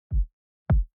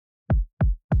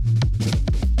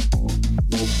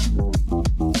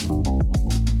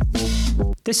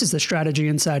This is the strategy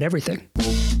inside everything.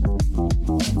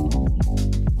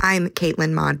 I'm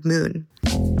Kaitlin Maud-Moon.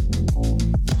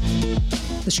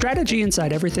 The Strategy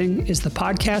Inside Everything is the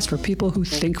podcast for people who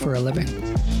think for a living.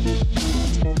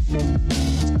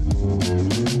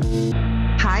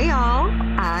 Hi, y'all.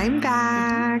 I'm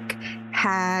back.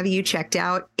 Have you checked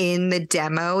out In the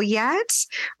Demo yet?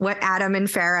 What Adam and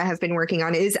Farah have been working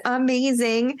on is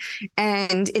amazing.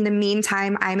 And in the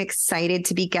meantime, I'm excited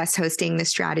to be guest hosting The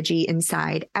Strategy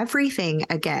Inside Everything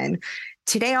again.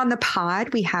 Today on the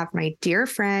pod, we have my dear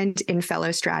friend and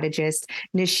fellow strategist,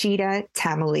 Nishita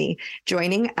Tamuly,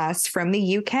 joining us from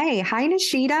the UK. Hi,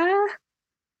 Nishita.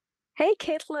 Hey,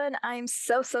 Kaitlin. I'm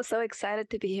so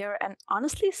excited to be here and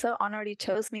honestly so honored you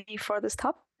chose me for this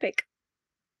topic.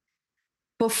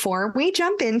 Before we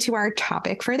jump into our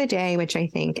topic for the day, which I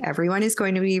think everyone is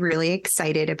going to be really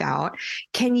excited about,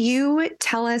 can you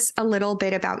tell us a little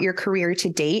bit about your career to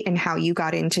date and how you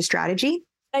got into strategy?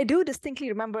 I do distinctly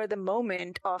remember the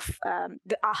moment of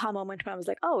the aha moment when I was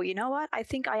like, oh, you know what? I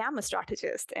think I am a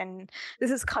strategist. And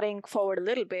this is cutting forward a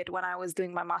little bit when I was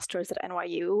doing my master's at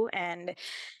NYU. And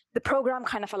the program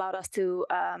kind of allowed us to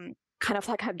kind of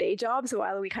like have day jobs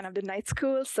while we kind of did night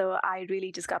school. So I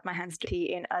really just got my hands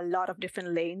dirty in a lot of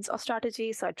different lanes of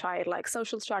strategy. So I tried like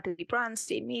social strategy, brand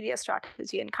strategy, media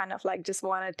strategy, and kind of like just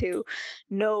wanted to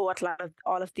know what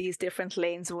all of these different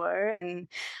lanes were. And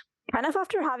kind of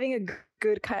after having a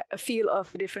good feel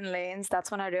of different lanes,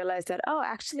 that's when I realized that, oh,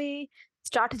 actually,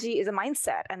 strategy is a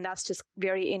mindset, and that's just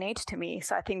very innate to me.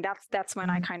 So I think that's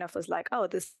when I kind of was like, oh,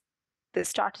 this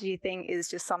strategy thing is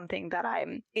just something that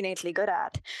I'm innately good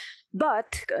at.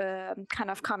 But kind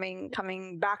of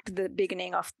coming back to the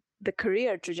beginning of the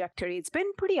career trajectory, it's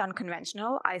been pretty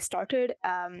unconventional. I started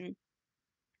in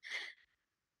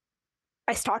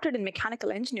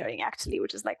mechanical engineering, actually,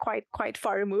 which is like quite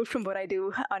far removed from what I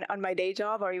do on my day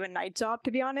job or even night job,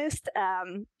 to be honest.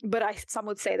 But some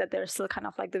would say that there's still kind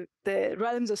of like the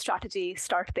realms of strategy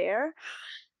start there.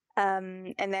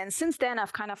 And then since then,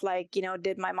 I've kind of like,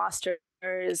 did my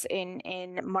master's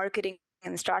in marketing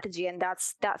and strategy. And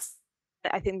that's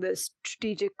I think the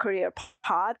strategic career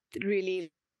path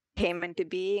really came into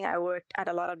being. I worked at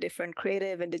a lot of different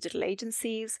creative and digital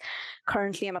agencies.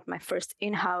 Currently, I'm at my first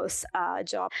in-house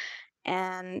job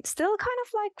and still kind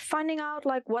of like finding out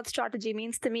like what strategy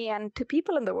means to me and to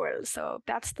people in the world. So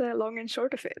that's the long and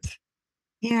short of it.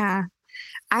 Yeah.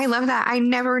 I love that. I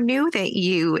never knew that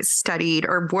you studied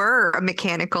or were a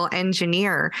mechanical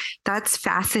engineer. That's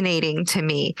fascinating to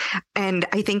me. And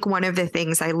I think one of the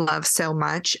things I love so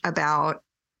much about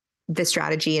the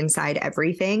strategy inside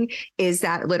everything is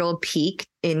that little peek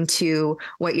into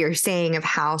what you're saying of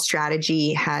how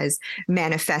strategy has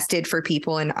manifested for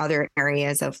people in other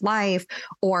areas of life,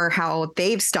 or how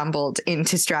they've stumbled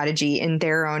into strategy in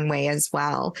their own way as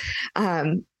well.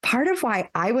 Part of why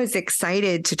I was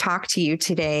excited to talk to you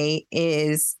today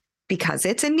is because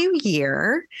it's a new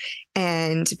year,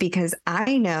 and because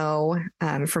I know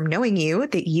from knowing you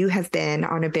that you have been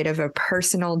on a bit of a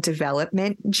personal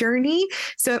development journey.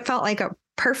 So it felt like a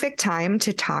perfect time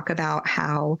to talk about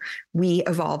how we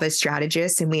evolve as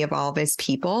strategists and we evolve as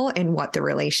people and what the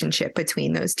relationship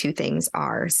between those two things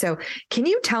are. So can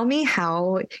you tell me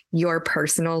how your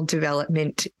personal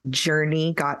development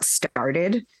journey got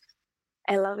started?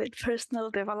 I love it.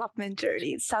 Personal development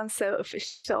journey. It sounds so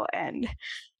official and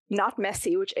not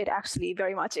messy, which it actually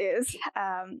very much is.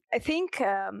 I think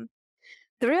the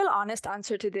real honest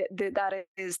answer to that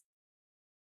is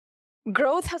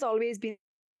growth has always been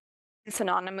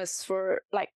synonymous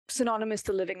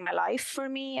to living my life for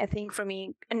me. I think for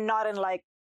me, and not in like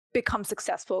become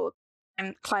successful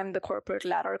and climb the corporate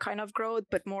ladder kind of growth,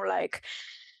 but more like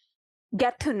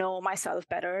get to know myself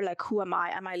better. Like, who am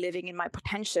I? Am I living in my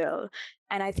potential?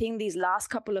 And I think these last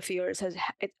couple of years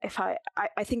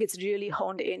I think it's really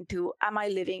honed into, am I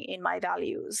living in my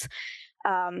values?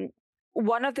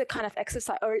 One of the kind of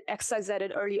exercise I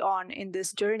did early on in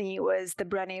this journey was the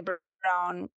Brené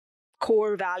Brown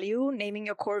core value, naming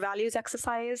your core values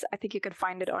exercise. I think you can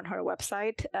find it on her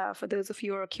website for those of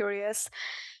you who are curious.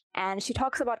 And she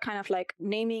talks about kind of like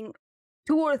naming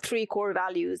 2 or 3 core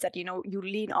values that, you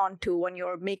lean on to when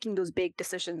you're making those big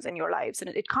decisions in your lives.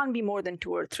 And it can't be more than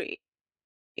 2 or 3.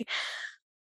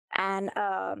 And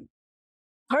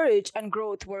courage and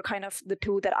growth were kind of the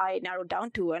 2 that I narrowed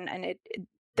down to. And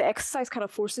the exercise kind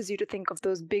of forces you to think of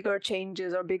those bigger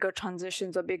changes or bigger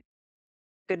transitions or big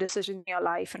decisions in your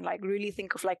life, and like really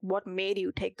think of like what made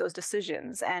you take those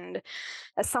decisions. And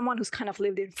as someone who's kind of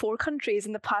lived in 4 countries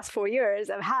in the past 4 years,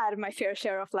 I've had my fair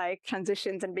share of like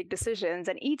transitions and big decisions.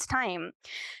 And each time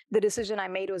the decision I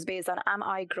made was based on, am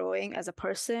I growing as a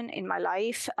person in my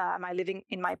life? Am I living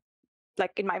in my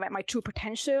like in my true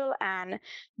potential, and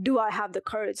do I have the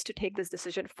courage to take this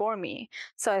decision for me?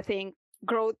 So I think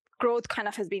growth kind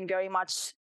of has been very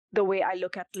much the way I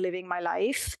look at living my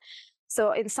life.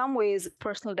 So in some ways,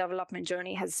 personal development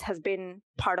journey has been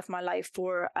part of my life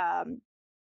for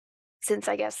since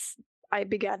I guess I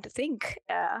began to think.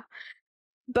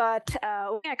 But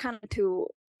what I kind of to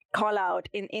call out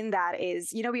in that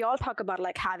is, we all talk about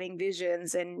like having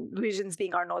visions and visions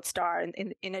being our North Star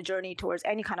in a journey towards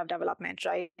any kind of development,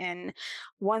 right? And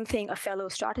one thing a fellow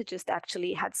strategist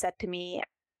actually had said to me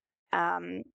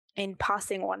in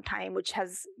passing one time,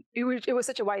 it was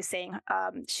such a wise saying.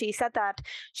 She said that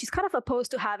she's kind of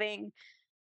opposed to having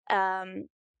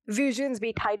visions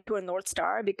be tied to a North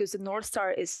Star, because the North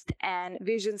Star is, and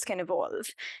visions can evolve.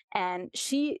 And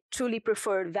she truly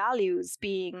preferred values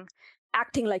being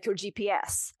acting like your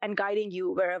GPS and guiding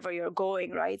you wherever you're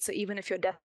going, right? So even if your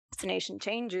destination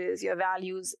changes, your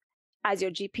values as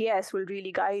your GPS will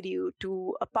really guide you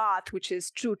to a path which is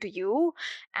true to you,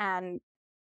 and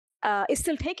is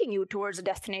still taking you towards a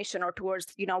destination or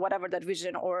towards, whatever that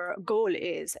vision or goal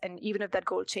is. And even if that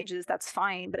goal changes, that's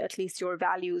fine, but at least your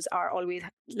values are always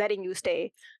letting you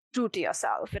stay true to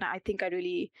yourself. And I think I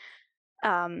really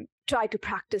try to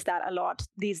practice that a lot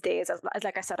these days. As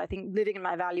like I said, I think living in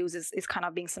my values is kind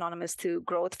of being synonymous to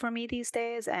growth for me these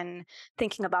days. And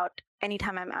thinking about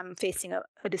anytime I'm facing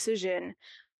a decision,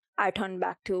 I turn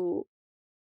back to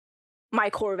my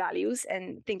core values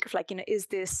and think of like, is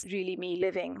this really me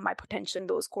living my potential in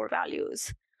those core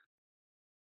values?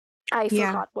 I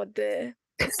forgot what the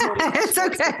it's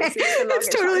okay. It's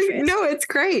totally, no, it's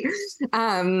great.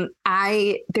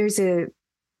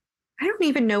 I don't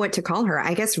even know what to call her.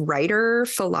 I guess writer,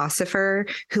 philosopher,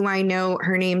 who I know,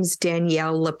 her name's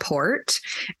Danielle Laporte,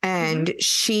 and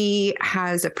she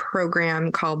has a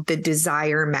program called the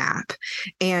Desire Map.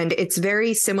 And it's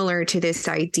very similar to this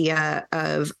idea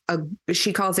of,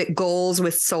 she calls it goals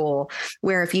with soul,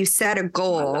 where if you set a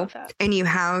goal and you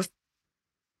have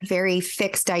a very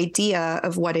fixed idea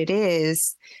of what it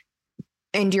is,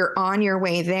 and you're on your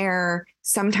way there,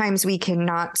 sometimes we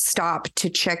cannot stop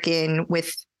to check in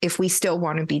with if we still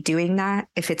want to be doing that,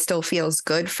 if it still feels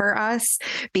good for us,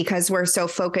 because we're so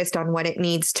focused on what it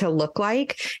needs to look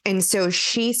like. And so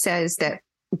she says that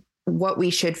what we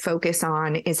should focus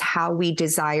on is how we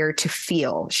desire to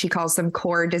feel. She calls them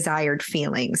core desired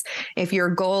feelings. If your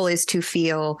goal is to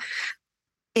feel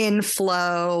in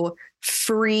flow,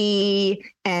 free,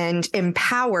 and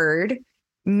empowered,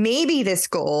 maybe this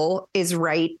goal is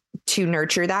right to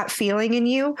nurture that feeling in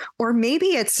you, or maybe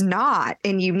it's not,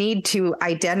 and you need to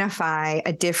identify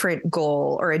a different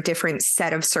goal or a different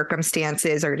set of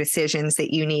circumstances or decisions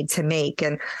that you need to make.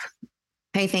 And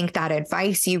I think that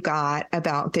advice you got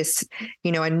about this,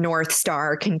 a North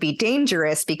Star can be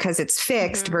dangerous because it's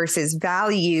fixed versus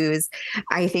values,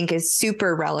 I think is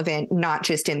super relevant, not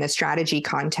just in the strategy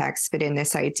context, but in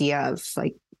this idea of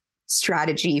like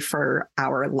strategy for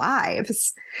our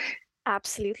lives.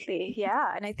 Absolutely.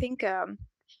 Yeah. And I think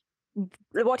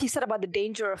what you said about the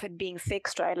danger of it being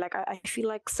fixed, right? Like I feel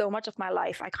like so much of my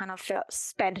life I kind of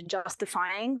spent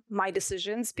justifying my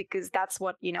decisions because that's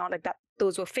what, like that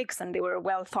those were fixed and they were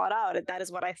well thought out. And that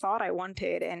is what I thought I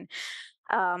wanted. And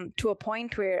to a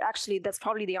point where actually that's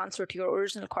probably the answer to your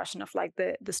original question of like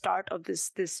the start of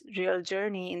this real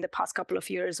journey in the past couple of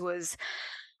years was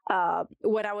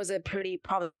when I was a pretty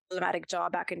problematic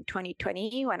job back in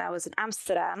 2020 when I was in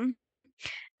Amsterdam.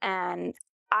 And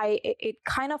it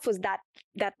kind of was that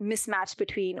mismatch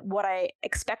between what I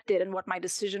expected and what my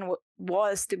decision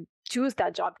was to choose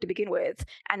that job to begin with,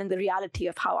 and then the reality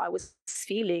of how I was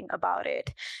feeling about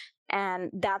it.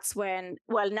 And that's when,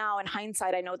 well, now in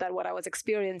hindsight, I know that what I was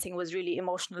experiencing was really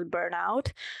emotional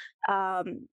burnout.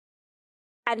 And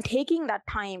taking that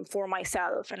time for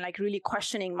myself and like really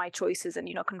questioning my choices and,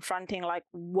 confronting like,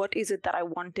 what is it that I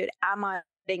wanted? Am I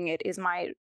getting it? Is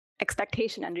my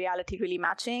expectation and reality really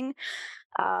matching?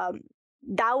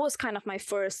 That was kind of my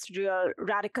first real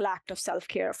radical act of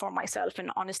self-care for myself,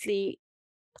 and honestly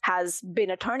has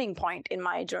been a turning point in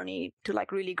my journey to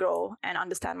like really grow and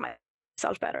understand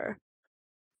myself better.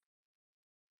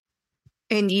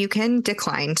 And you can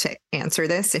decline to answer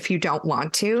this if you don't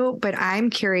want to, but I'm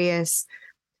curious,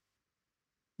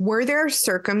 were there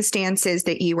circumstances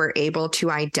that you were able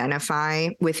to identify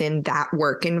within that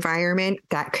work environment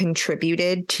that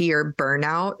contributed to your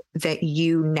burnout that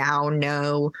you now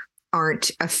know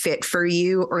aren't a fit for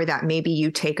you, or that maybe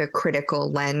you take a critical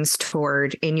lens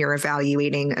toward in your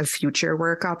evaluating of future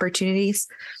work opportunities?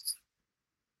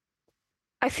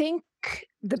 I think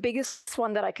the biggest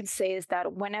one that I can say is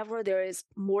that whenever there is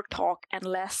more talk and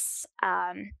less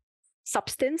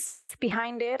substance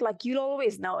behind it, like you'll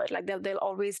always know it. Like there'll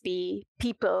always be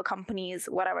people, companies,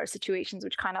 whatever situations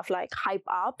which kind of like hype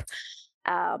up.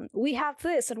 We have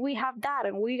this and we have that,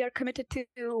 and we are committed to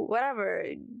whatever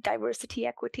diversity,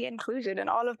 equity, inclusion, and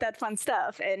all of that fun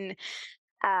stuff. And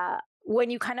when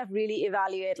you kind of really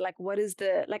evaluate, like what is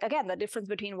the, like again, the difference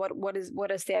between what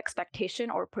is the expectation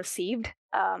or perceived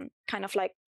kind of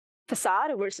like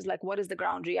facade versus like what is the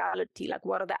ground reality, like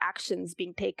what are the actions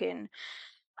being taken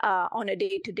on a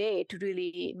day-to-day to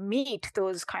really meet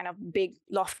those kind of big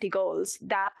lofty goals,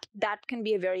 that can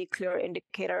be a very clear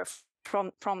indicator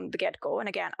from the get-go. And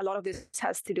again, a lot of this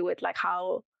has to do with like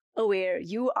how aware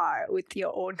you are with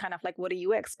your own kind of like, what do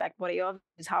you expect, what are your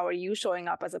values, how are you showing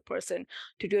up as a person,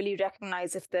 to really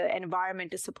recognize if the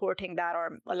environment is supporting that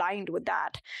or aligned with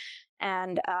that.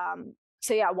 And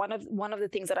so yeah, one of the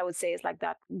things that I would say is like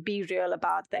that, be real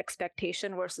about the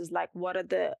expectation versus like what are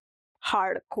the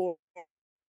hardcore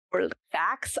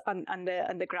facts on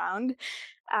the ground.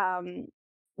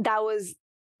 That was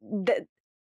the,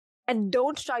 and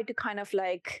don't try to kind of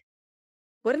like,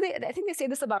 what do they, I think they say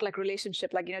this about like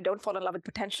relationship, like, you know, don't fall in love with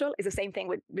potential. Is the same thing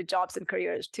with jobs and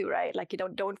careers too, right? Like you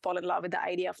don't fall in love with the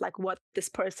idea of like what this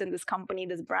person, this company,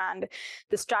 this brand,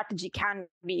 the strategy can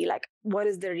be, like what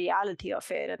is the reality of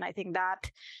it. And I think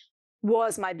that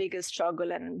was my biggest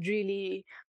struggle, and really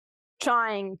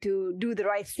trying to do the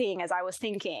right thing, as I was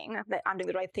thinking that I'm doing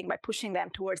the right thing by pushing them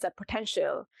towards that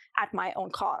potential at my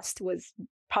own cost, was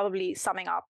probably summing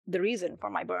up the reason for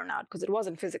my burnout, because it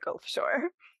wasn't physical for sure.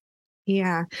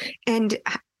 Yeah. And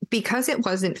because it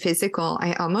wasn't physical,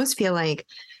 I almost feel like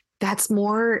that's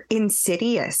more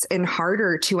insidious and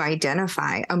harder to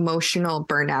identify, emotional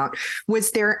burnout.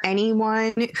 Was there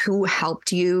anyone who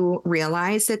helped you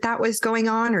realize that that was going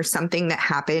on, or something that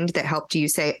happened that helped you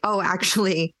say, oh,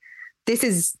 actually, this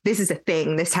is a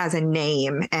thing, this has a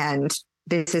name, and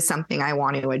this is something I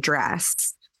want to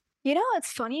address? You know,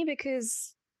 it's funny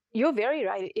because you're very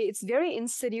right. It's very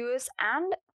insidious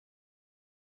and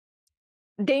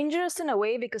dangerous in a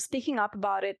way, because speaking up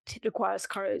about it requires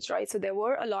courage, right? So there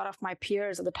were a lot of my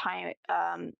peers at the time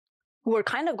who were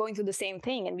kind of going through the same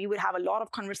thing, and we would have a lot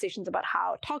of conversations about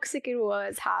how toxic it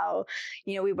was, how,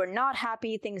 you know, we were not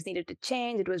happy, things needed to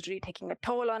change, it was really taking a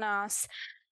toll on us,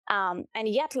 and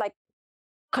yet like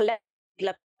collectively,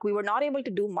 like we were not able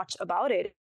to do much about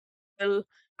it.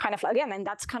 Kind of again, and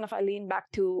that's kind of, I lean back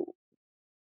to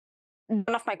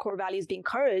one of my core values being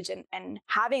courage, and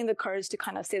having the courage to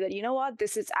kind of say that, you know what,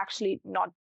 this is actually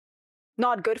not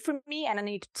good for me, and I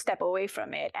need to step away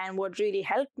from it. And what really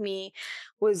helped me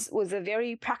was a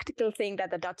very practical thing that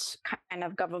the Dutch kind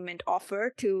of government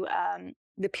offered to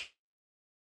the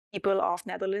people of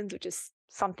Netherlands, which is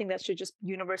something that should just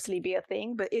universally be a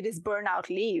thing, but it is burnout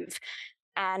leave.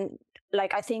 And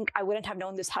like, I think I wouldn't have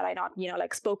known this had I not, you know,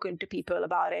 like spoken to people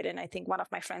about it. And I think one of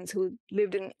my friends who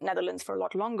lived in Netherlands for a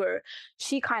lot longer,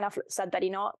 she kind of said that, you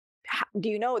know, do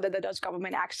you know that the Dutch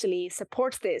government actually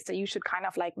supports this? So you should kind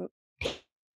of like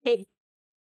take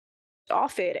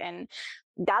off it. And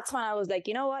that's when I was like,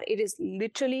 you know what, it is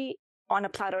literally on a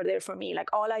platter there for me. Like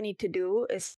all I need to do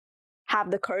is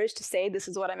have the courage to say, this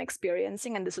is what I'm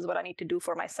experiencing and this is what I need to do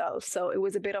for myself. So it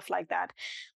was a bit of like that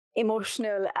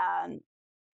emotional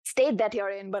state that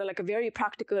you're in, but like a very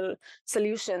practical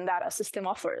solution that a system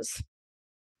offers.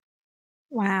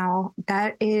 Wow,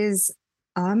 that is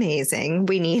amazing.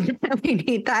 We need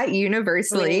that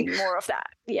universally. We need more of that.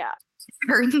 Yeah.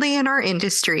 Certainly in our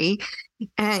industry.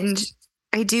 And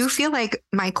I do feel like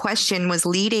my question was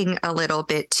leading a little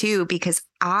bit too, because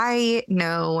I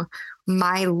know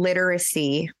my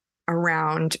literacy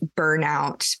around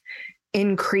burnout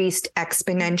increased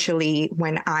exponentially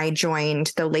when I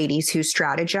joined the Ladies Who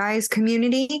Strategize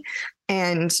community.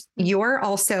 And you're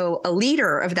also a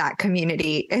leader of that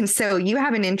community. And so you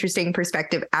have an interesting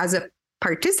perspective as a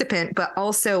participant, but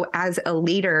also as a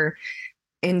leader,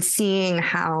 in seeing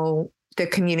how the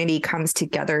community comes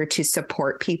together to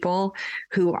support people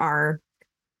who are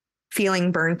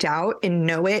feeling burnt out and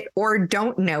know it or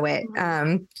don't know it.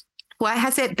 What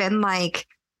has it been like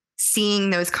seeing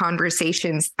those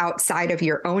conversations outside of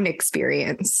your own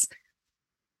experience?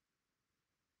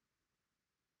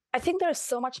 I think there's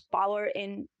so much power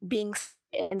in being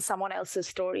in someone else's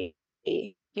story,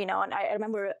 you know, and I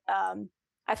remember,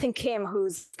 I think Kim,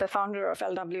 who's the founder of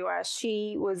LWS,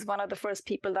 she was one of the first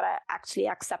people that I actually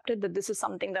accepted that this is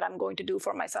something that I'm going to do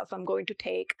for myself. I'm going to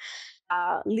take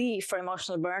leave for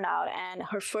emotional burnout. And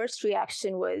her first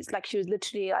reaction was like, she was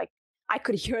literally like, I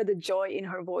could hear the joy in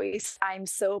her voice. I'm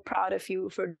so proud of you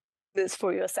for this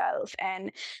for yourself.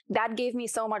 And that gave me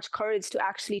so much courage to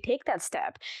actually take that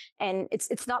step. And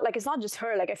it's not just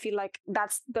her. Like, I feel like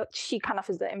she kind of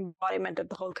is the embodiment of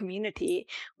the whole community,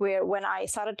 where when I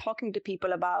started talking to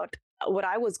people about what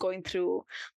I was going through,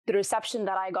 the reception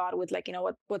that I got with, like,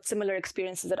 what similar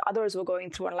experiences that others were going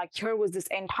through. And like, here was this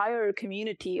entire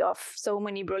community of so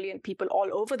many brilliant people all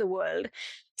over the world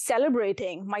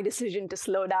celebrating my decision to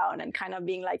slow down and kind of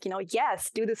being like,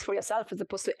 yes, do this for yourself, as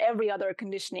opposed to every other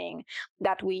conditioning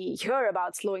that we hear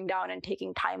about slowing down and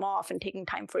taking time off and taking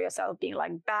time for yourself being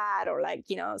like bad, or like,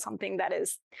 something that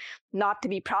is not to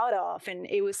be proud of. And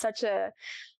it was such a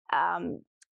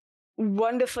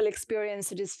wonderful experience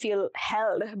to just feel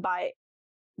held by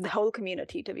the whole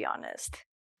community, to be honest.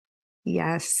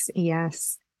 Yes.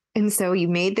 And so you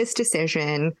made this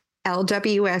decision.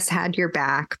 LWS had your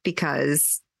back,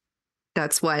 because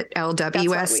that's what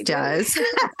LWS does.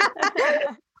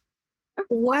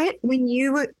 When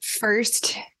you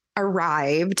first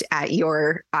arrived at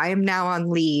your I am now on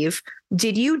leave,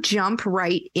 did you jump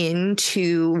right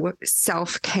into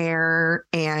self-care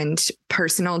and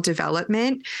personal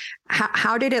development?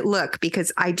 How did it look?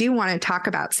 Because I do want to talk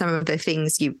about some of the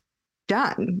things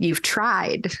you've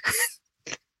tried.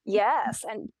 Yes.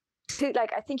 And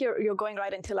I think you're going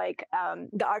right into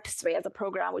the Artist's Way as a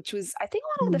program, which was, I think,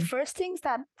 one of the first things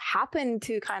that happened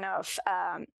to kind of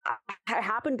I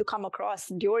happened to come across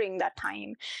during that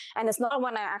time. And it's not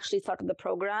when I actually started the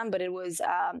program, but it was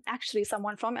actually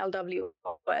someone from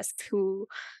LWS who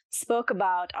spoke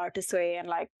about Artist's Way and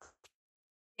like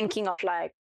thinking of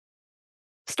like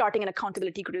starting an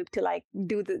accountability group to like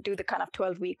do the kind of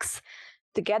 12 weeks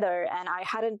together. And I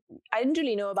didn't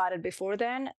really know about it before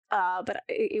then, but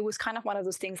it was kind of one of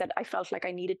those things that I felt like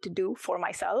I needed to do for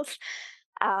myself.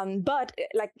 But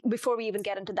like, before we even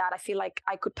get into that, I feel like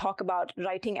I could talk about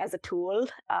writing as a tool.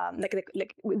 Like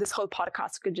this whole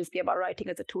podcast could just be about writing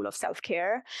as a tool of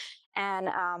self-care. And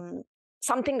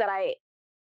something that I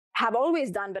have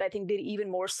always done, but I think did even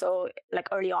more so like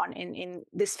early on in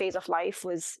this phase of life,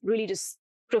 was really just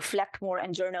reflect more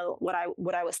and journal what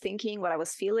I was thinking, what I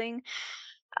was feeling,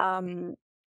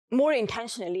 more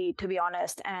intentionally, to be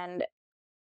honest. And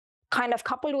kind of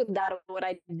coupled with that, what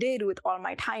I did with all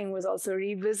my time was also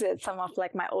revisit some of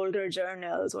like my older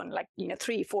journals when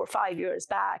 3, 4, 5 years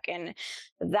back. And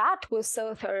that was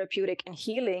so therapeutic and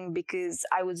healing, because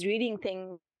I was reading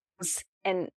things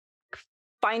and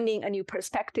finding a new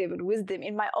perspective and wisdom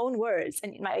in my own words.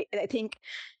 And I think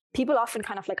people often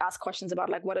kind of like ask questions about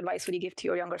like, what advice would you give to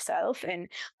your younger self? And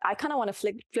I kind of want to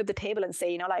flip the table and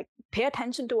say, pay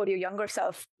attention to what your younger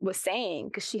self was saying,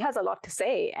 because she has a lot to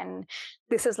say. And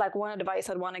this is like one advice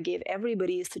I'd want to give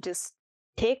everybody, is to just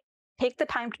take the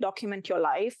time to document your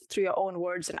life through your own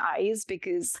words and eyes,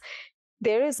 because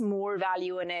there is more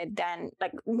value in it than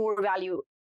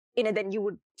you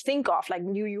would think of. Like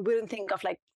you wouldn't think of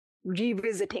like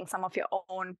revisiting some of your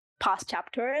own past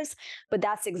chapters, but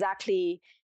that's exactly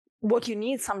what you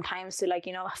need sometimes to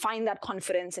find that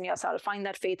confidence in yourself, find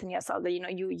that faith in yourself that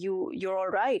you're all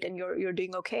right and you're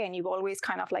doing okay, and you've always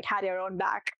kind of like had your own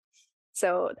back.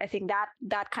 So I think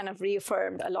that kind of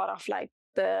reaffirmed a lot of like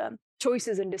the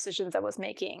choices and decisions I was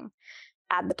making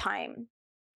at the time.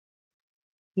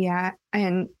 Yeah.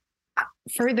 And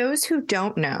for those who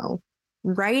don't know,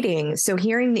 writing, so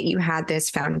hearing that you had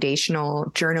this foundational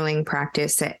journaling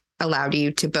practice that allowed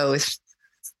you to both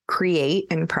create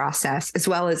and process as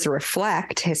well as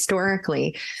reflect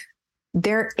historically,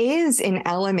 there is an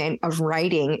element of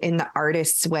writing in the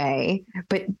Artist's Way.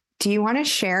 But do you want to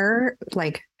share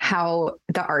like how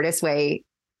the Artist's Way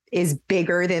is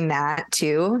bigger than that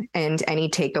too, and any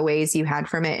takeaways you had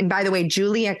from it? And by the way,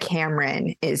 Julia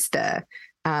Cameron is the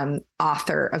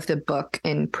author of the book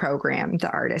and program, The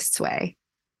Artist's Way.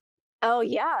 Oh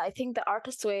yeah, I think the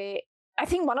Artist's Way, I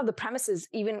think one of the premises,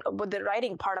 even with the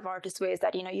writing part of Artist's Way, is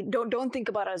that you don't think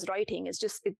about it as writing. It's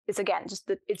just it's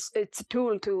a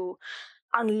tool to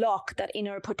unlock that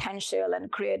inner potential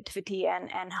and creativity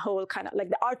and whole kind of like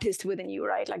the artist within you,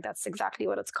 right? Like that's exactly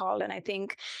what it's called. And I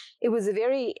think it was a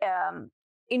very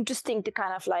interesting to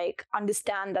kind of like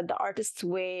understand that the Artist's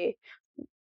Way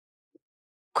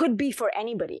could be for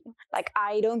anybody. Like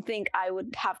I don't think I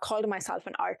would have called myself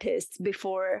an artist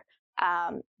before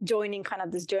joining kind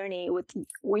of this journey with,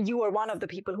 where you were one of the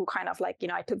people who kind of like,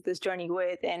 I took this journey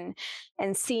with, and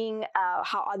seeing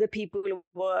how other people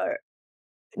were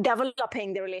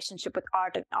developing their relationship with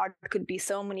art. And art could be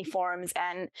so many forms,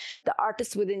 and the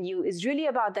artist within you is really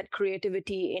about that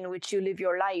creativity in which you live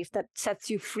your life that sets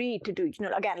you free to do,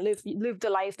 again, live the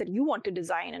life that you want to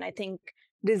design. And I think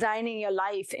designing your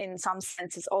life in some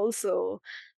sense is also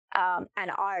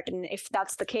an art. And if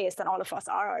that's the case, then all of us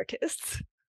are artists.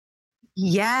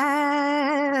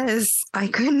 Yes, I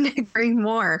couldn't agree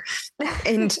more.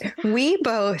 And we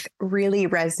both really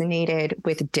resonated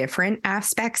with different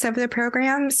aspects of the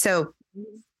program. So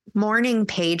morning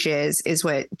pages is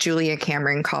what Julia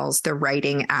Cameron calls the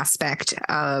writing aspect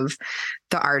of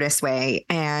the Artist Way.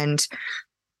 And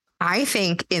I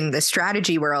think in the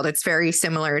strategy world, it's very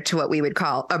similar to what we would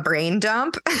call a brain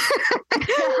dump.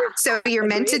 So you're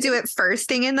meant to do it first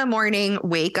thing in the morning,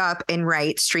 wake up and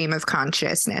write stream of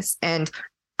consciousness. And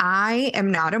I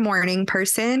am not a morning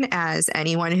person, as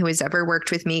anyone who has ever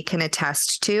worked with me can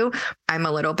attest to. I'm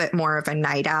a little bit more of a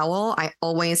night owl. I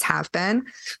always have been.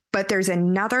 But there's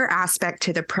another aspect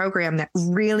to the program that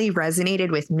really resonated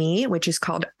with me, which is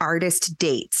called artist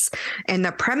dates. And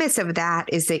the premise of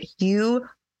that is that you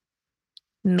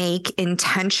make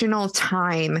intentional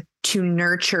time to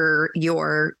nurture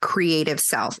your creative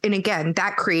self. And again,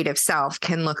 that creative self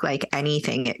can look like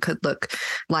anything. It could look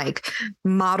like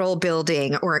model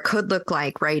building, or it could look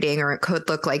like writing, or it could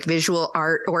look like visual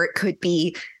art, or it could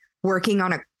be working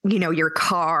on your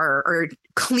car, or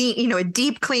clean, a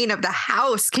deep clean of the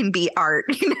house can be art,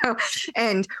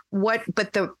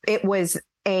 it was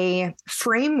a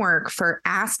framework for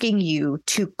asking you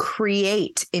to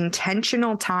create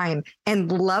intentional time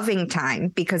and loving time,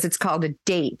 because it's called a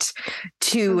date,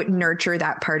 to nurture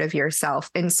that part of yourself.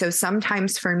 And so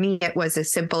sometimes for me, it was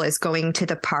as simple as going to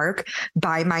the park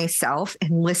by myself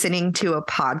and listening to a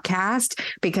podcast,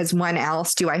 because when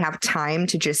else do I have time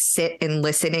to just sit and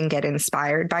listen and get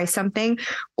inspired by something,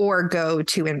 or go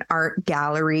to an art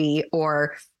gallery,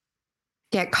 or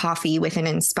get coffee with an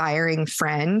inspiring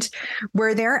friend.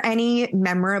 Were there any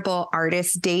memorable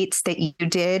artist dates that you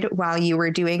did while you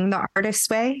were doing the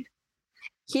Artist Way?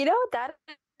 That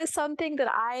is something that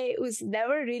I was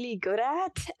never really good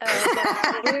at. But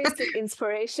I always took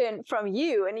inspiration from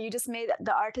you, and you just made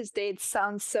the artist dates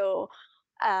sound so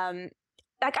like,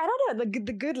 I don't know,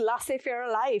 the good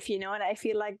laissez-faire life, and I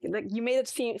feel like you made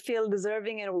it feel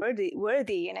deserving and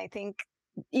worthy. And I think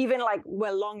even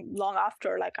long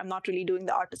after, I'm not really doing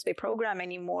the Artist Way program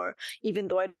anymore, even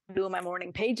though I do my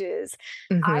morning pages,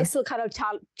 I still kind of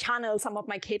channel some of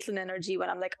my Kaitlin energy when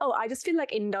I'm like, oh, I just feel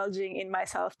like indulging in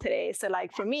myself today. So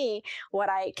for me, what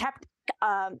I kept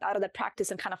out of that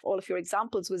practice and kind of all of your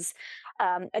examples was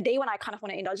a day when I kind of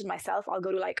want to indulge in myself, I'll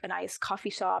go to a nice coffee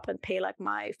shop and pay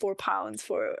my £4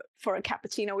 for a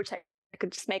cappuccino, which I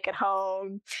could just make at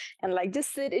home, and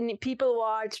just sit and people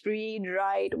watch, read,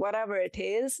 write, whatever it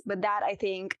is. But that, I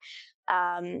think,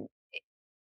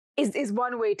 is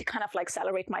one way to kind of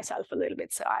celebrate myself a little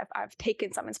bit. So I've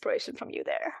taken some inspiration from you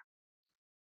there.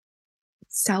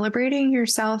 Celebrating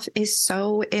yourself is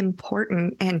so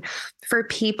important. And for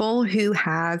people who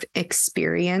have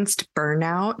experienced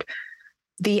burnout,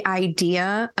 the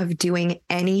idea of doing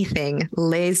anything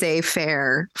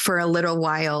laissez-faire for a little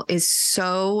while is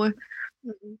so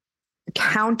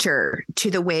counter to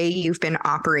the way you've been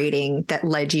operating that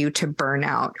led you to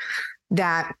burnout,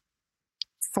 that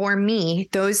for me,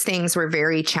 those things were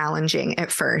very challenging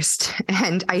at first.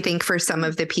 And I think for some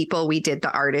of the people we did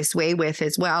the Artist Way with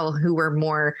as well, who were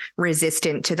more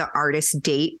resistant to the artist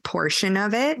date portion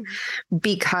of it,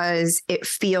 because it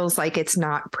feels like it's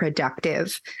not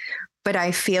productive. But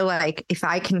I feel like if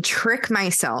I can trick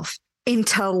myself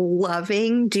into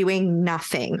loving doing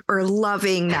nothing, or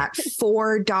loving that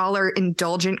 $4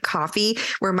 indulgent coffee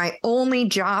where my only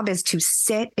job is to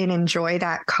sit and enjoy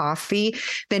that coffee,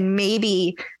 then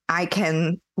maybe I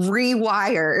can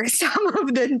rewire some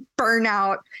of the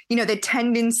burnout, the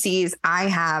tendencies I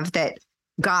have that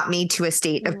got me to a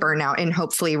state of burnout, and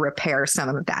hopefully repair some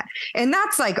of that. And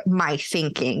that's my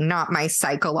thinking, not my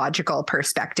psychological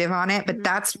perspective on it, but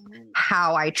that's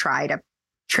how I try to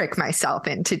trick myself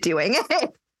into doing it.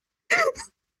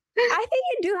 I think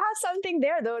you do have something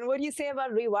there, though. And what you say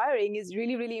about rewiring is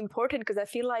really, really important, because I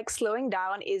feel like slowing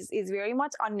down is very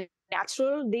much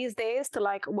unnatural these days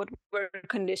to what we're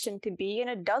conditioned to be. And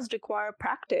it does require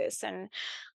practice. And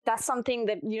that's something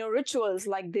that, rituals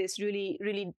like this really,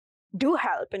 really do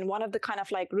help. And one of the kind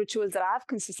of rituals that I've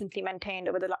consistently maintained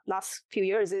over the last few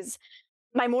years is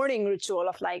my morning ritual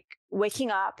of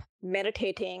waking up,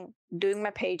 meditating, doing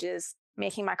my pages,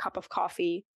 making my cup of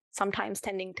coffee, sometimes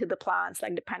tending to the plants,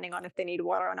 depending on if they need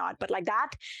water or not. But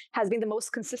that has been the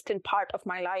most consistent part of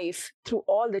my life through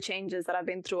all the changes that I've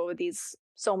been through over these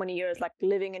so many years,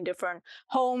 living in different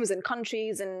homes and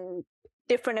countries and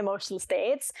different emotional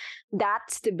states. That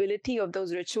stability of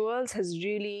those rituals has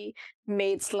really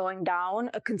made slowing down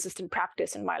a consistent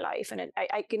practice in my life. And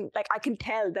I can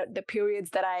tell that the periods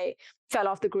that I fell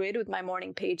off the grid with my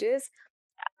morning pages,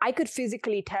 I could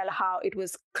physically tell how it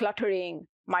was cluttering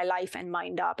my life and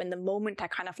mind up. And the moment I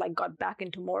kind of like got back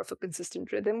into more of a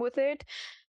consistent rhythm with it,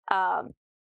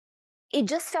 it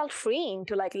just felt freeing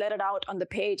to like let it out on the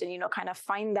page and, kind of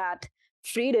find that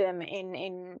freedom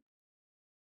in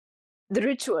the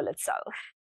ritual itself.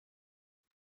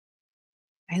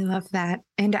 I love that.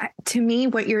 And to me,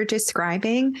 what you're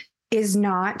describing is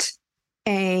not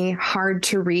a hard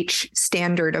to reach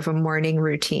standard of a morning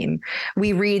routine.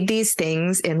 We read these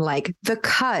things in like The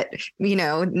Cut,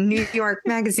 New York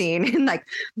Magazine, and like,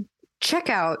 check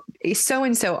out a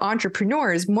so-and-so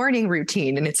entrepreneur's morning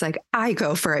routine. And it's like, I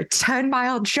go for a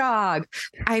 10-mile jog.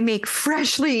 I make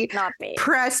freshly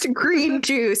pressed green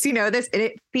juice, this, and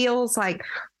it feels like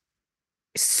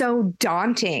so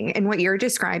daunting. And what you're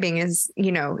describing is,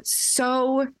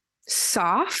 so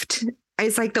soft.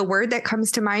 It's like the word that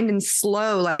comes to mind, and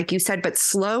slow, like you said, but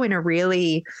slow in a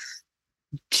really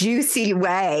juicy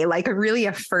way, like a really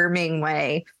affirming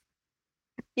way.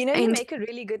 You make a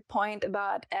really good point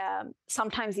about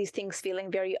sometimes these things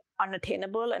feeling very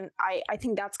unattainable. And I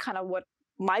think that's kind of what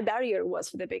my barrier was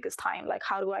for the biggest time. Like,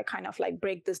 how do I kind of like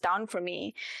break this down for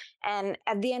me? And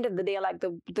at the end of the day, like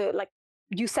the like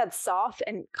you said, soft,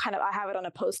 and kind of, I have it on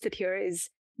a post-it here, is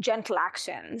gentle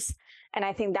actions. And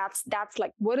I think that's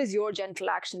like, what is your gentle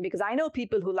action? Because I know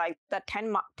people who like that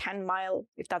 10 mile,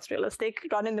 if that's realistic,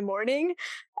 run in the morning,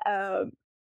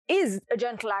 is a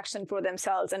gentle action for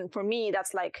themselves. And for me,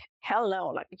 that's like, hell no,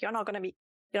 like you're not going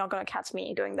to catch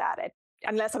me doing that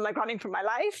unless I'm like running for my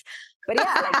life. But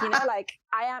yeah, like, like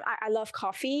I love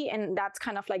coffee, and that's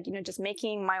kind of like, just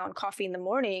making my own coffee in the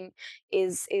morning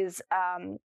is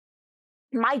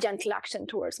my gentle action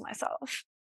towards myself.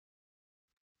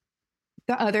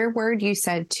 The other word you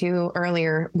said too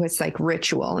earlier was like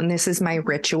ritual. And this is my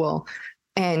ritual.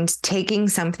 And taking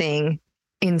something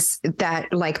in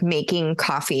that, like making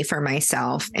coffee for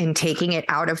myself, and taking it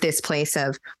out of this place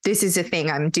of, this is a thing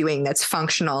I'm doing that's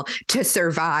functional to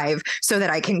survive, so that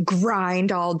I can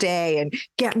grind all day and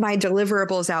get my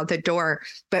deliverables out the door.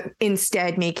 But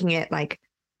instead making it like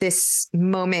this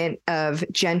moment of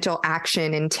gentle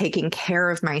action and taking care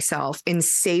of myself and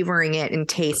savoring it and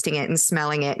tasting it and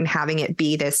smelling it and having it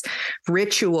be this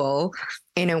ritual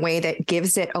in a way that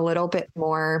gives it a little bit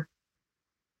more,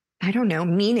 I don't know,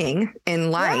 meaning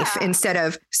in life, instead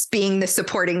of being the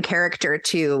supporting character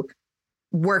to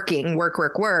working, work,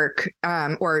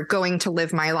 or going to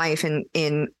live my life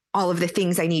in all of the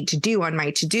things I need to do on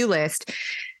my to-do list.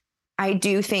 I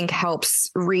do think helps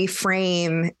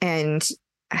reframe and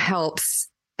helps,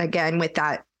 again, with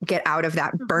that, get out of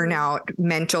that burnout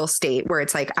mental state where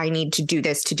it's like, I need to do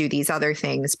this to do these other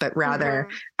things, but rather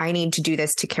I need to do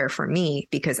this to care for me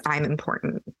because I'm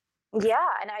important. Yeah.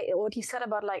 And what you said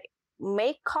about like,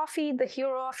 make coffee the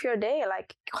hero of your day,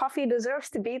 like coffee deserves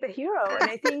to be the hero. And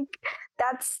I think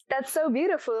that's so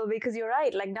beautiful, because you're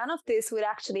right. Like, none of this would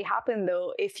actually happen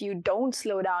though if you don't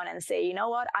slow down and say, you know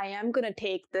what, I am going to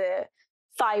take the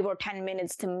 5 or 10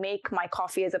 minutes to make my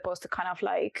coffee, as opposed to kind of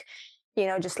like,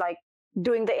 just like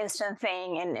doing the instant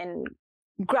thing and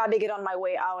grabbing it on my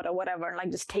way out or whatever, and like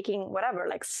just taking whatever,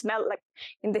 like smell, like,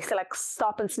 and they say like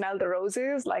stop and smell the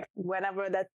roses, like whenever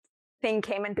that thing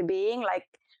came into being, like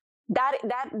that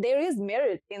there is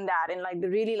merit in that, in like the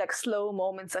really like slow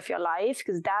moments of your life,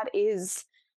 because that is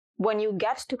when you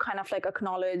get to kind of like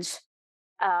acknowledge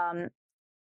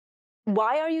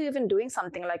why are you even doing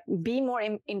something, like be more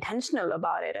intentional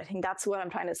about it. I think that's what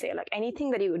I'm trying to say. Like, anything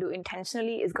that you do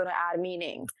intentionally is going to add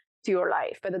meaning to your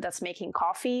life, whether that's making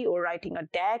coffee or writing a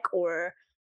deck or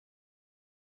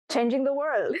changing the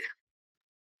world.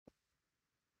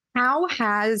 How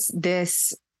has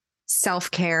this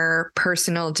self-care,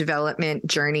 personal development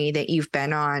journey that you've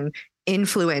been on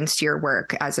influenced your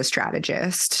work as a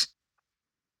strategist?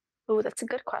 Oh, that's a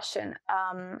good question.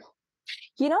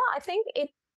 I think it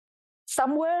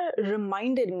somewhere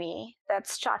reminded me that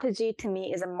strategy to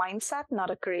me is a mindset, not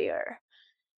a career.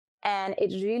 And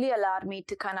it really allowed me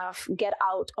to kind of get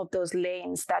out of those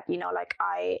lanes that, like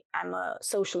I am a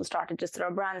social strategist or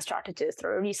a brand strategist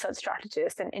or a research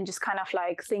strategist, and just kind of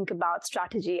like think about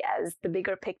strategy as the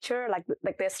bigger picture, like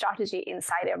there's strategy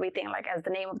inside everything, like as the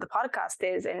name of the podcast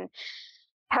is. And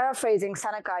paraphrasing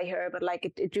Seneca here, but like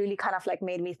it really kind of like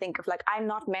made me think of like, I'm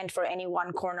not meant for any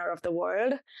one corner of the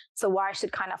world. So why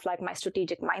should kind of like my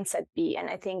strategic mindset be? And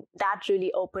I think that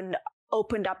really opened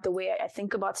up the way I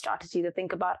think about strategy, to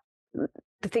think about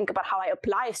how I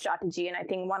apply strategy. And I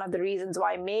think one of the reasons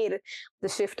why I made the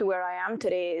shift to where I am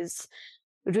today is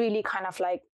really kind of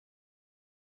like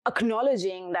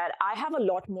acknowledging that I have a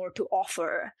lot more to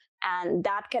offer, and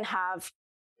that can have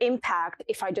impact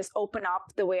if I just open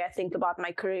up the way I think about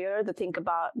my career,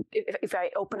 if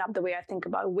I open up the way I think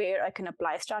about where I can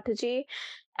apply strategy,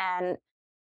 and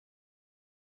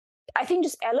I think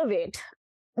just elevate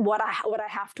what I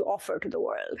have to offer to the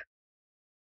world.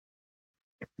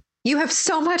 You have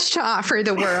so much to offer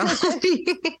the world.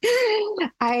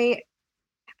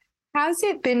 Has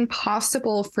it been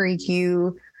possible for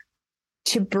you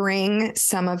to bring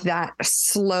some of that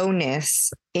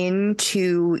slowness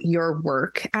into your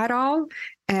work at all?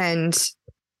 And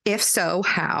if so,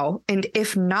 how? And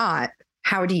if not,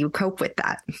 how do you cope with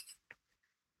that?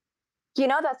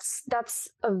 That's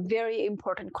a very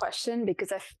important question,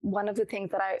 because one of the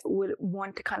things that I would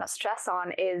want to kind of stress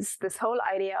on is this whole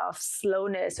idea of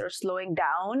slowness or slowing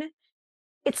down.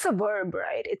 It's a verb,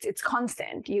 right? It's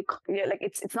constant.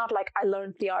 It's not like I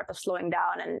learned the art of slowing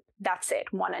down and that's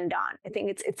it, one and done. I think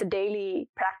it's a daily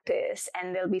practice,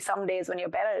 and there'll be some days when you're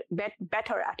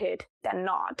better at it than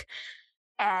not,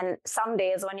 and some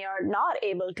days when you're not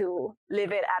able to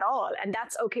live it at all, and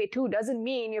that's okay too. Doesn't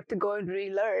mean you have to go and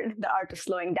relearn the art of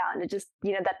slowing down. It just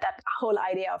that whole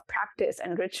idea of practice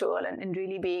and ritual and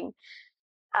really being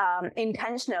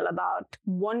intentional about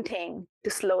wanting to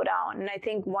slow down. And I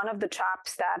think one of the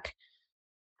traps that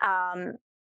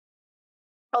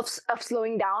of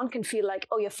slowing down can feel like,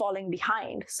 oh, you're falling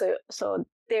behind. So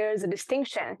there's a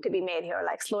distinction to be made here.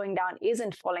 Like, slowing down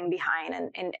isn't falling behind,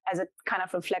 and as it kind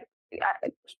of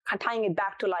tying it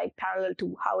back to like parallel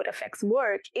to how it affects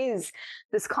work, is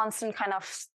this constant kind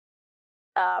of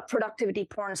productivity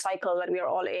porn cycle that we are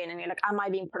all in. And you're like, am I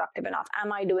being productive enough?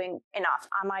 Am I doing enough?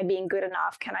 Am I being good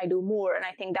enough? Can I do more? And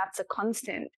I think that's a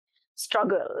constant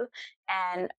struggle.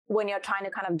 And when you're trying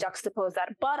to kind of juxtapose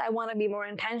that, but I want to be more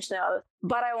intentional,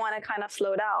 but I want to kind of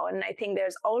slow down. And I think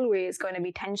there's always going to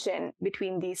be tension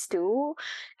between these two.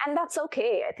 And that's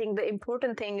okay. I think the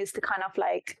important thing is to kind of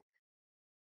like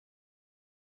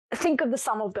think of the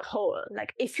sum of the whole.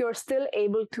 Like, if you're still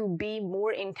able to be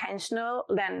more intentional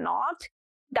than not,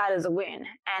 that is a win.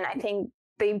 And I think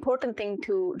the important thing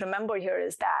to remember here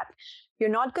is that you're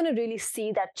not going to really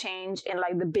see that change in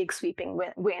like the big sweeping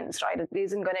wins, right? It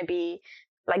isn't going to be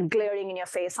like glaring in your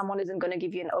face. Someone isn't going to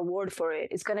give you an award for it.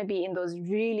 It's going to be in those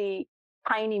really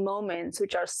tiny moments,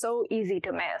 which are so easy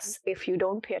to miss if you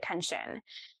don't pay attention.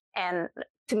 And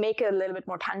to make it a little bit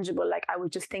more tangible, like I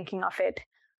was just thinking of it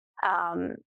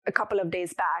a couple of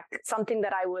days back, something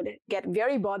that I would get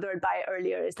very bothered by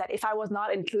earlier is that if I was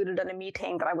not included in a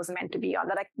meeting that I was meant to be on,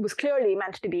 that I was clearly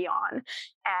meant to be on,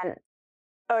 and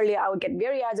earlier I would get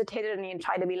very agitated and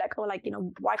try to be like, oh, like,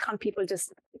 why can't people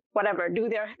just whatever, do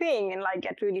their thing, and like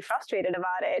get really frustrated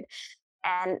about it.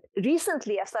 And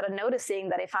recently I started noticing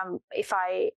that if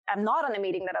I am not on a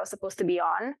meeting that I was supposed to be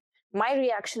on, my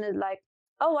reaction is like,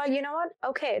 oh, well, you know what?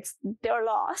 Okay, it's their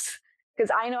loss, because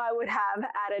I know I would have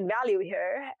added value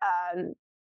here.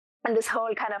 And this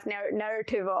whole kind of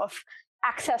narrative of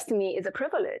access to me is a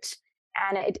privilege.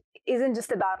 And it isn't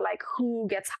just about like who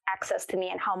gets access to me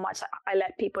and how much I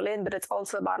let people in, but it's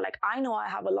also about like, I know I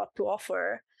have a lot to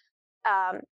offer.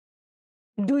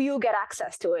 Do you get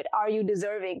access to it? Are you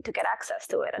deserving to get access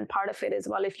to it? And part of it is,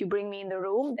 well, if you bring me in the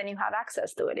room, then you have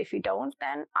access to it. If you don't,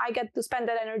 then I get to spend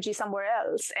that energy somewhere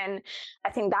else. And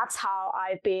I think that's how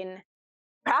I've been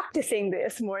practicing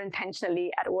this more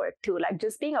intentionally at work too, like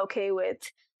just being okay with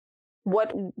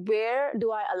where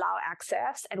do I allow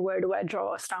access and where do I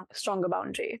draw a stronger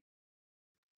boundary.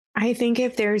 I think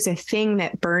if there's a thing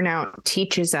that burnout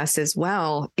teaches us as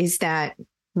well, is that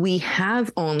we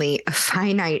have only a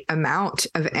finite amount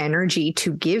of energy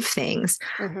to give things.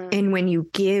 Mm-hmm. And when you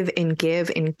give and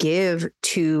give and give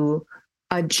to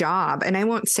a job, and I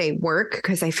won't say work,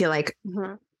 because I feel like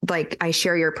mm-hmm. like I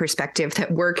share your perspective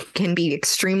that work can be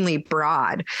extremely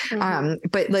broad. Mm-hmm.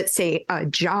 But let's say a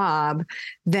job,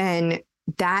 then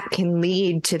that can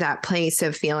lead to that place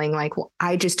of feeling like, well,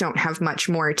 I just don't have much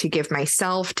more to give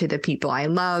myself, to the people I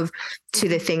love, to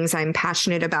the things I'm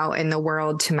passionate about in the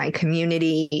world, to my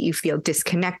community. You feel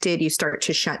disconnected, you start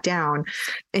to shut down.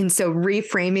 And so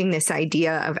reframing this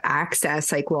idea of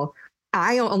access, like, well,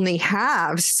 I only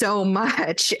have so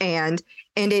much, and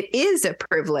it is a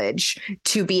privilege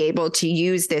to be able to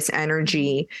use this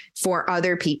energy for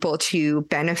other people to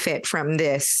benefit from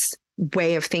this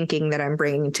way of thinking that I'm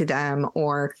bringing to them,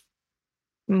 or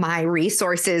my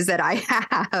resources that I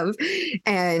have.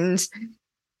 And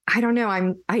I don't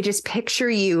know, I just picture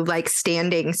you like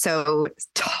standing so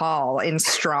tall and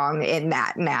strong in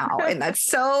that now. And that's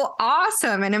so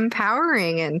awesome and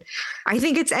empowering. And I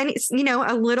think it's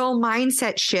a little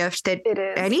mindset shift that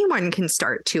anyone can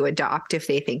start to adopt if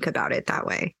they think about it that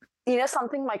way.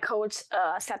 something my coach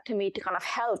said to me to kind of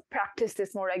help practice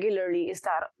this more regularly is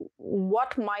that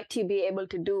what might you be able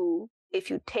to do if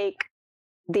you take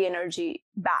the energy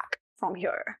back from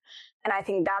here? And I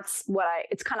think that's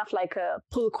it's kind of like a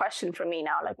pull question for me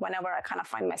now. Like whenever I kind of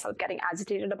find myself getting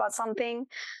agitated about something,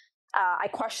 I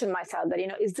question myself that,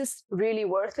 is this really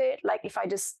worth it? Like if I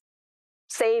just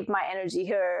save my energy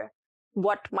here,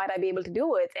 what might I be able to do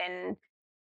with? And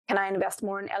can I invest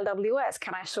more in LWS?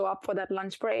 Can I show up for that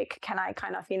lunch break? Can I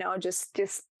kind of,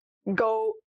 just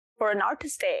go for an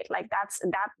artist date? Like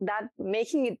that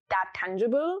making it that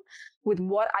tangible with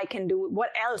what I can do, what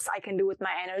else I can do with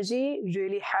my energy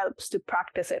really helps to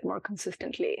practice it more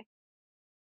consistently.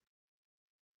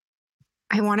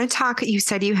 I want to talk, you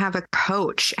said you have a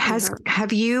coach.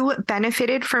 Have you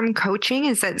benefited from coaching?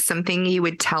 Is that something you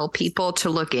would tell people to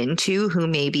look into who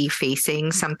may be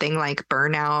facing something like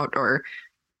burnout or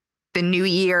the new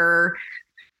year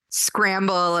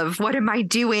scramble of what am I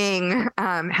doing?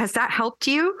 Has that helped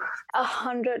you?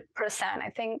 100%. I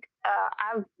think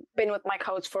I've been with my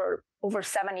coach for over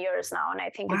 7 years now. And I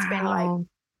think it's been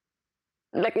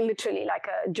like literally like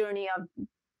a journey of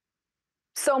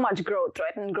so much growth,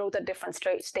 right? And growth at different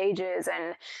stages.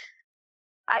 And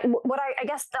I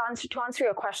guess to answer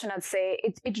your question, I'd say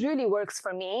it really works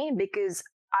for me because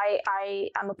I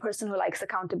am a person who likes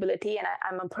accountability, and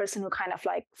I'm a person who kind of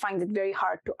like finds it very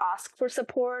hard to ask for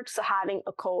support. So having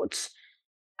a coach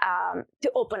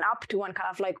to open up to and kind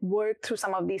of like work through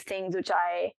some of these things which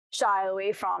I shy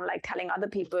away from, like telling other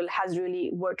people, has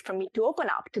really worked for me to open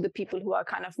up to the people who I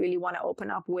kind of really want to open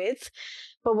up with.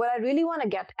 But what I really want to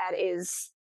get at is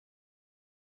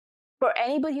for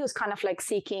anybody who's kind of like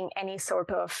seeking any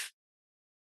sort of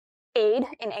aid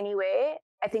in any way,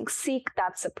 I think seek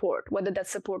that support, whether that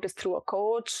support is through a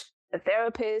coach, a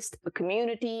therapist, a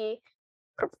community,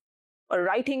 a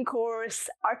writing course,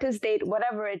 artist date,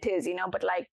 whatever it is, but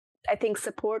like, I think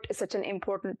support is such an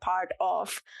important part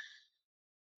of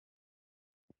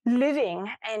living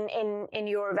and in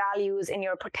your values, in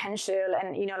your potential.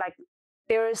 And, like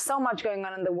there is so much going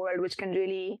on in the world which can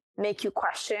really make you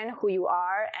question who you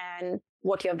are and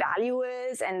what your value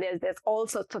is. And there's all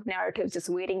sorts of narratives just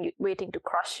waiting to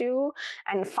crush you.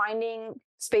 And finding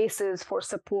spaces for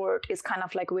support is kind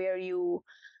of like where you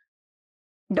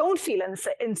don't feel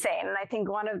insane. And I think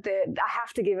I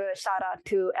have to give a shout out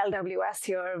to LWS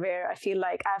here, where I feel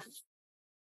like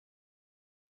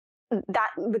that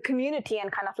the community and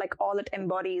kind of like all it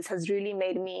embodies has really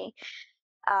made me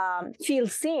feel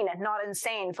seen and not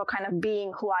insane for kind of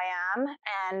being who I am,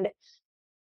 and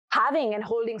having and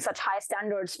holding such high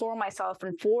standards for myself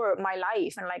and for my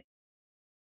life. And like,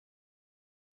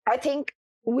 I think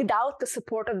without the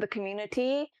support of the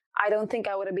community, I don't think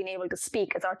I would have been able to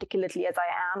speak as articulately as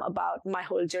I am about my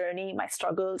whole journey, my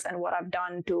struggles, and what I've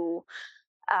done to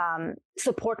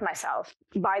support myself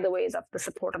by the ways of the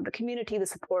support of the community, the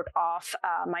support of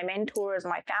my mentors,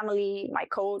 my family, my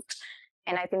coach.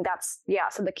 And I think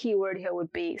so the key word here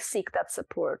would be seek that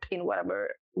support in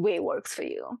whatever way works for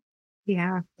you.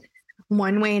 Yeah.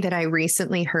 One way that I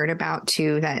recently heard about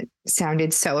too that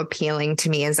sounded so appealing to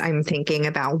me as I'm thinking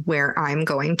about where I'm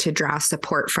going to draw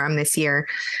support from this year,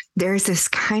 there's this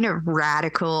kind of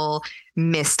radical,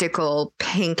 mystical,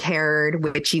 pink-haired,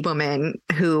 witchy woman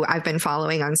who I've been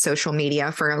following on social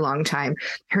media for a long time.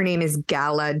 Her name is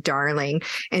Gala Darling,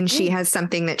 and she has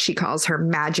something that she calls her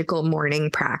magical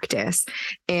morning practice.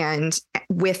 And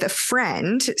with a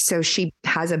friend, so she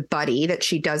has a buddy that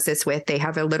she does this with. They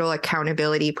have a little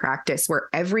accountability practice where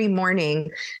every morning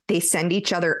they send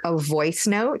each other a voice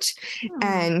note.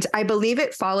 And I believe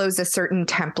it follows a certain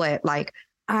template, like,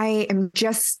 I am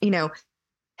just,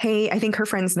 hey, I think her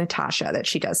friend's Natasha that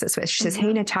she does this with. She says,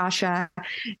 hey, Natasha,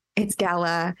 it's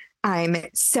Gala. I'm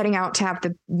setting out to have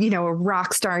a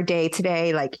rock star day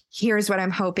today. Like, here's what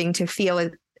I'm hoping to feel,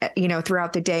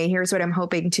 throughout the day. Here's what I'm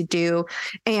hoping to do.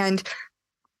 And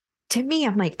to me,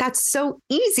 I'm like, that's so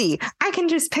easy. I can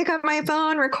just pick up my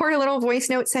phone, record a little voice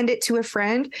note, send it to a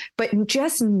friend. But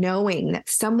just knowing that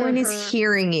someone is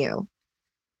hearing you,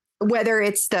 whether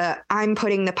it's I'm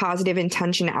putting the positive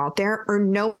intention out there, or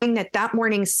knowing that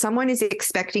morning someone is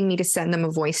expecting me to send them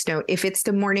a voice note. If it's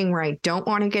the morning where I don't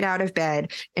want to get out of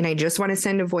bed and I just want to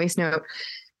send a voice note,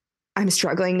 I'm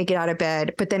struggling to get out of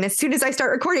bed. But then as soon as I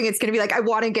start recording, it's going to be like, I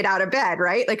want to get out of bed,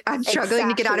 right? Like, I'm struggling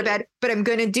to get out of bed, but I'm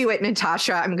going to do it,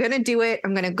 Natasha. I'm going to do it.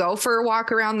 I'm going to go for a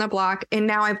walk around the block. And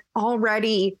now I've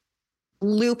already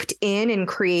looped in and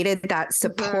created that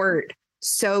support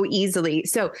so easily.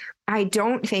 So I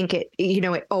don't think it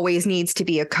always needs to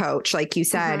be a coach, like you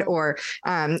said, or,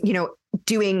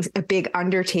 doing a big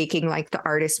undertaking like the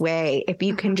Artist Way, if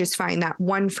you can just find that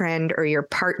one friend or your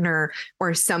partner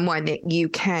or someone that you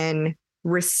can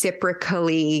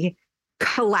reciprocally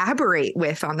collaborate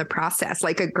with on the process,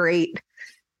 like a great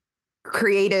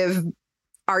creative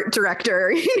art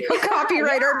director,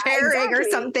 copywriter pairing or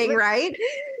something, right?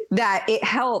 That it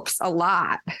helps a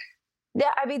lot.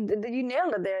 Yeah, I mean, you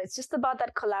nailed it there. It's just about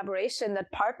that collaboration,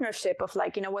 that partnership of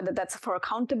like, whether that's for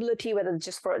accountability, whether it's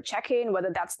just for a check-in,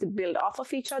 whether that's to build off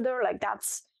of each other. Like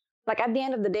that's like at the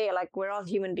end of the day, like we're all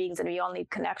human beings and we all need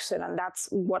connection. And that's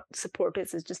what support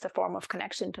is just a form of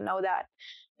connection, to know that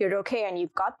you're okay and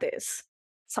you've got this.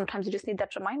 Sometimes you just need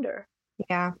that reminder.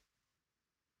 Yeah.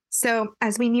 So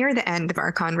as we near the end of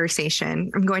our conversation,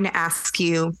 I'm going to ask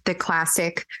you the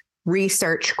classic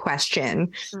research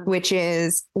question, which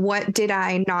is, what did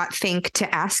I not think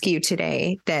to ask you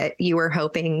today that you were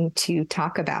hoping to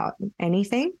talk about?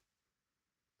 Anything?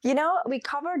 We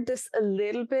covered this a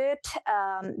little bit,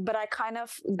 but I kind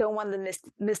of don't want to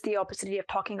miss the opportunity of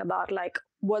talking about like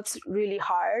what's really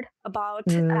hard about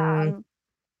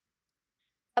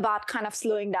kind of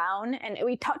slowing down. And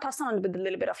we touched on it with a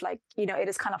little bit of like, it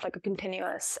is kind of like a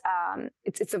continuous,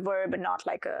 it's a verb and not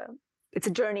like it's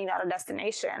a journey, not a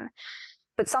destination.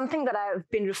 But something that I've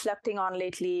been reflecting on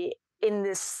lately in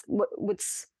this,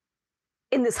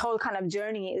 in this whole kind of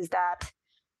journey, is that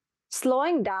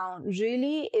slowing down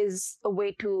really is a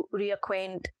way to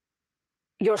reacquaint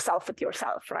yourself with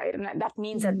yourself, right? And that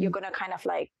means that you're going to kind of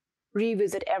like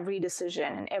revisit every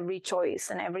decision and every choice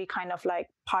and every kind of like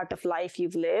part of life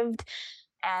you've lived.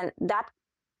 And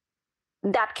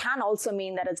that can also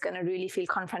mean that it's going to really feel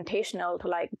confrontational to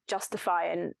like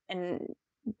justify and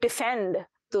defend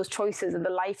those choices and the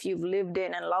life you've lived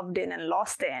in and loved in and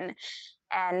lost in,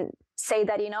 and say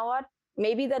that, what,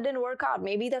 maybe that didn't work out.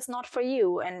 Maybe that's not for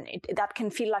you. And that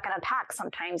can feel like an attack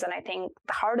sometimes. And I think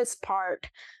the hardest part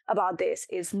about this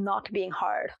is not being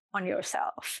hard on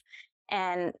yourself.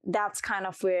 And that's kind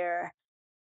of where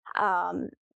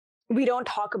we don't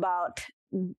talk about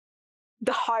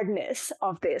the hardness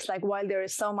of this. Like, while there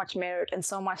is so much merit and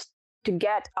so much to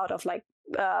get out of like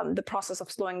the process of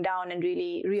slowing down and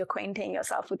really reacquainting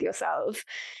yourself with yourself,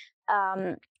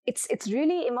 it's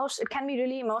really it can be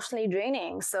really emotionally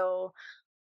draining. So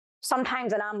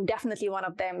sometimes, and I'm definitely one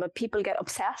of them, but people get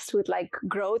obsessed with like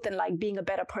growth and like being a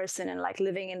better person and like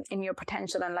living in your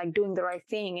potential and like doing the right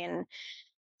thing. And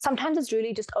sometimes it's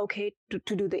really just okay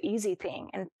to do the easy thing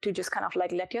and to just kind of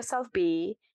like let yourself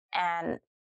be and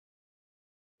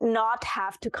not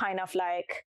have to kind of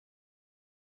like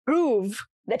prove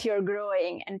that you're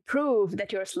growing and prove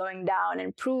that you're slowing down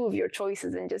and prove your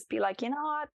choices, and just be like,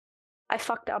 what? I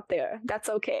fucked up there. That's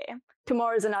okay.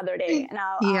 Tomorrow is another day, and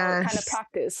I'll kind of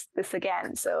practice this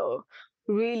again. So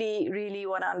really, really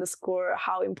want to underscore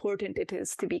how important it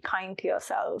is to be kind to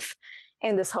yourself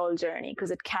in this whole journey, because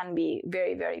it can be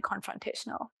very, very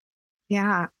confrontational.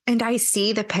 Yeah. And I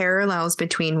see the parallels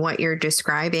between what you're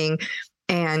describing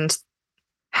and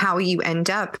how you end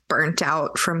up burnt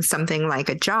out from something like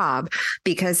a job.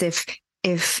 Because if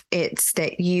it's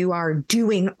that you are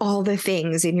doing all the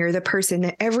things and you're the person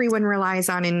that everyone relies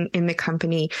on in the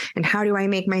company, and how do I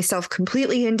make myself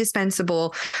completely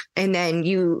indispensable? And then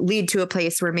you lead to a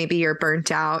place where maybe you're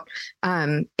burnt out.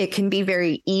 It can be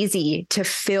very easy to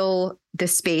fill the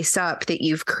space up that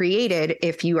you've created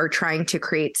if you are trying to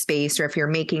create space, or if you're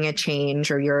making a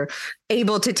change, or you're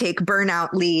able to take burnout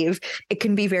leave. It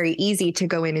can be very easy to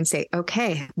go in and say,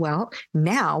 okay, well,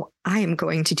 now I am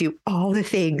going to do all the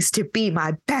things to be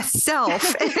my best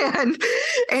self.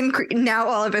 and now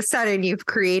all of a sudden you've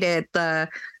created the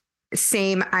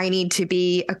same, I need to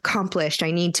be accomplished.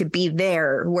 I need to be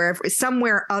there, wherever,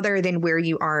 somewhere other than where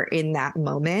you are in that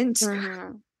moment.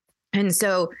 Mm-hmm. And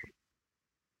so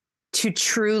to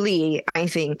truly, I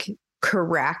think,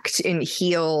 correct and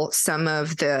heal some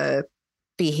of the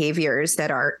behaviors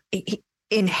that are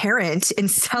inherent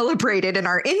and celebrated in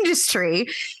our industry,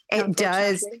 it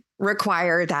does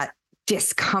require that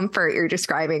discomfort you're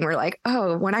describing. We're like,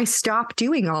 oh, when I stop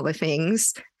doing all the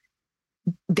things,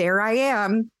 there I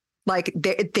am. Like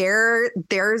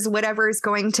there's whatever is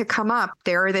going to come up.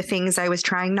 There are the things I was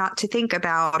trying not to think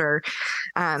about, or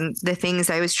the things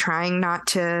I was trying not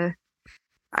to,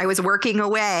 I was working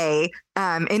away,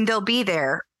 and they'll be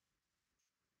there.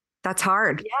 That's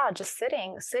hard. Yeah, just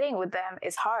sitting with them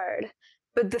is hard.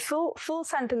 But the full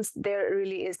sentence there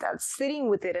really is that sitting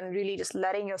with it and really just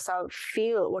letting yourself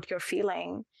feel what you're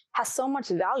feeling has so much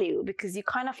value, because you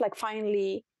kind of like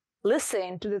finally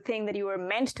listen to the thing that you were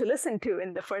meant to listen to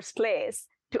in the first place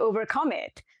to overcome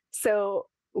it. So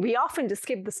we often just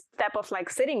skip the step of like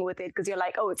sitting with it because you're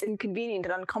like, oh, it's inconvenient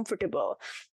and uncomfortable.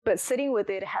 but sitting with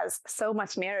it has so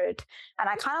much merit. And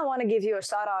I kind of want to give you a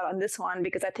shout out on this one,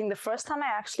 because I think the first time I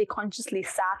actually consciously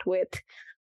sat with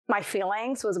my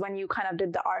feelings was when you kind of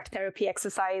did the art therapy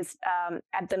exercise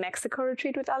at the Mexico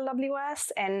retreat with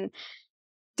LWS, and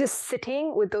just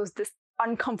sitting with those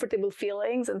uncomfortable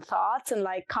feelings and thoughts, and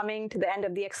like coming to the end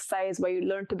of the exercise where you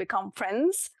learn to become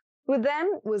friends with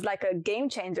them was like a game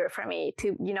changer for me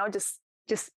to,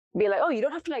 just be like, oh, you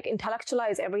don't have to like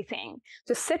intellectualize everything.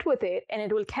 Just sit with it and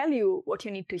it will tell you what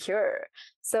you need to hear.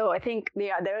 So I think,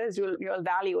 there is real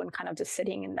value in kind of just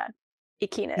sitting in that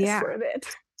ickiness for a bit.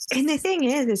 And the thing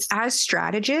is as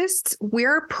strategists,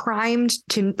 we're primed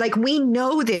to, like, we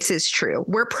know this is true.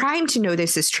 We're primed to know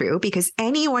this is true because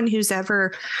anyone who's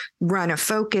ever run a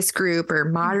focus group or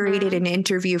moderated an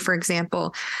interview, for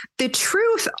example, the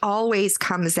truth always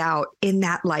comes out in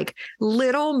that like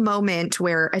little moment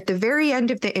where at the very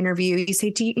end of the interview, you say,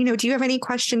 do you have any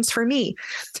questions for me?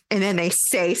 And then they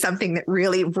say something that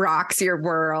really rocks your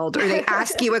world, or they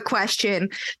ask you a question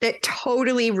that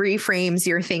totally reframes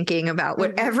your thinking about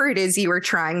whatever it is you were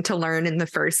trying to learn in the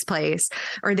first place,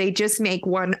 or they just make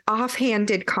one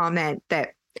offhanded comment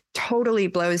that totally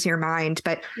blows your mind.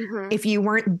 But if you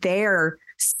weren't there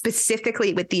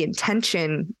specifically with the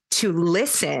intention to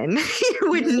listen,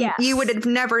 you would have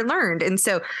never learned. And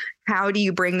so how do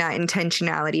you bring that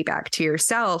intentionality back to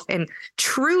yourself and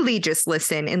truly just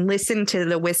listen and listen to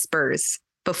the whispers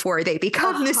before they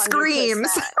become the screams?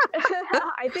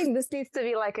 I think this needs to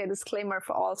be like a disclaimer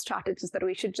for all strategists, that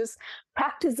we should just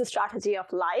practice the strategy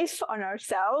of life on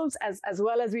ourselves as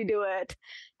well as we do it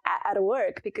at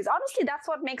work, because honestly, that's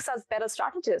what makes us better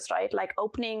strategists, right? Like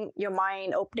opening your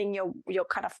mind, opening your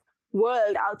kind of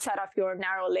world outside of your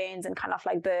narrow lanes, and kind of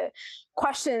like the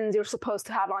questions you're supposed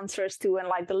to have answers to, and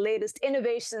like the latest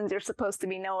innovations you're supposed to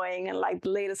be knowing, and like the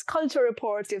latest culture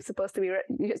reports you're supposed to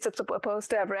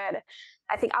have read.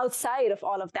 I think outside of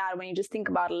all of that, when you just think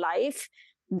about life,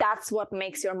 that's what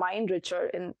makes your mind richer,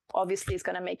 and obviously it's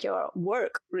going to make your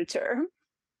work richer.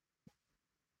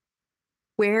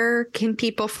 Where can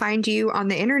people find you on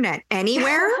the internet?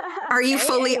 Anywhere? Are you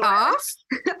fully off?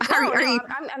 Are you?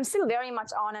 I'm still very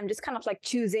much on. I'm just kind of like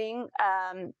choosing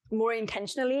more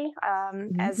intentionally,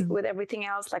 as with everything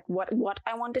else, like what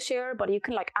I want to share. But you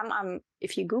can like, I'm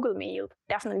if you Google me, you'll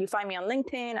definitely find me on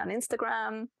LinkedIn, on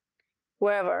Instagram,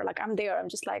 wherever. Like I'm there. I'm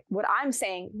just like, what I'm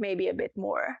saying maybe a bit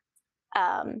more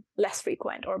less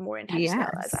frequent or more intentional,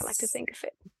 as I like to think of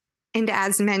it. And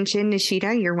as mentioned,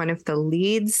 Nishita, you're one of the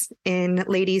leads in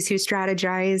Ladies Who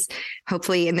Strategize.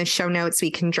 Hopefully in the show notes,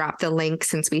 we can drop the link,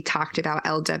 since we talked about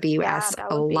LWS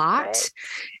a lot.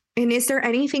 And is there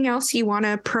anything else you want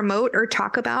to promote or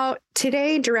talk about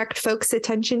today, direct folks'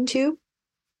 attention to?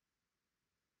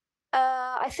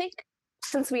 I think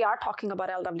since we are talking about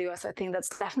LWS, I think that's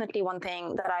definitely one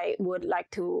thing that I would like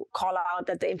to call out,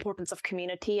 that the importance of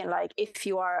community. And like, if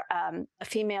you are a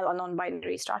female or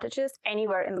non-binary strategist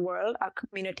anywhere in the world, our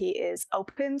community is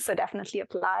open. So definitely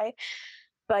apply.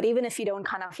 But even if you don't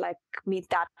kind of like meet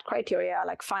that criteria,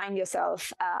 like find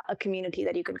yourself a community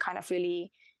that you can kind of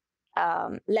really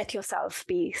let yourself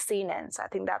be seen in. So I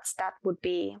think that would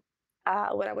be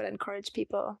what I would encourage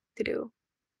people to do.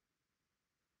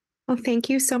 Well, thank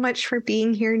you so much for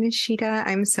being here, Nishita.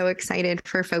 I'm so excited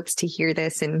for folks to hear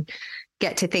this and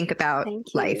get to think about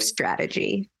life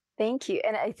strategy. Thank you.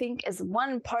 And I think as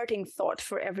one parting thought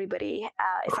for everybody,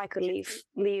 if I could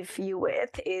leave you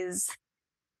with, is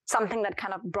something that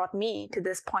kind of brought me to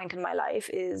this point in my life,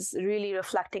 is really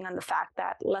reflecting on the fact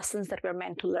that lessons that we're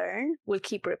meant to learn will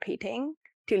keep repeating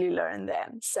till you learn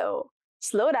them. So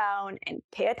slow down and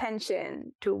pay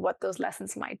attention to what those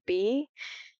lessons might be.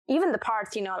 Even the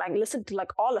parts, like listen to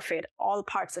like all of it, all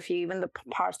parts of you, even the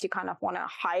parts you kind of want to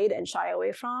hide and shy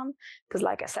away from. Because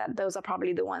like I said, those are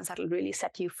probably the ones that will really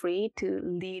set you free to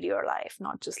lead your life,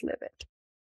 not just live it.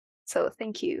 So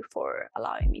thank you for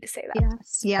allowing me to say that.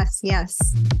 Yes.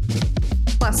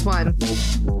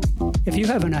 +1. If you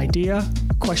have an idea,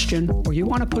 a question, or you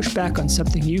want to push back on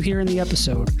something you hear in the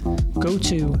episode, go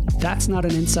to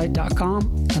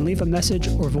that'snotaninsight.com and leave a message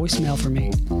or voicemail for me.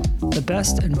 The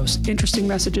best and most interesting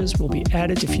messages will be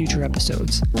added to future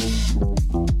episodes.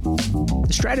 The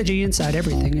Strategy Inside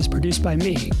Everything is produced by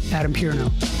me, Adam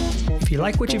Pierno. If you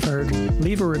like what you've heard,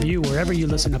 leave a review wherever you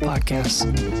listen to podcasts.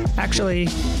 Actually,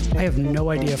 I have no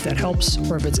idea if that helps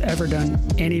or if it's ever done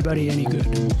anybody any good.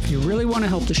 If you really want to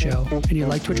help the show and you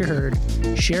liked what you heard,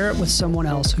 share it with someone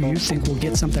else who you think will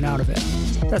get something out of it.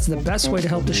 That's the best way to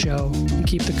help the show and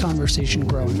keep the conversation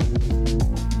growing.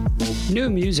 New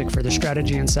music for The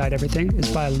Strategy Inside Everything is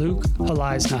by Luke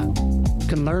Halaizna. You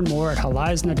can learn more at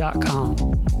halaizna.com.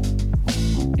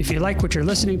 If you like what you're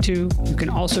listening to, you can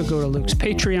also go to Luke's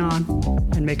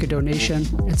Patreon and make a donation.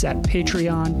 It's at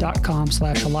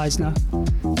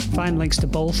patreon.com/Elizna. Find links to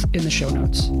both in the show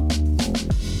notes.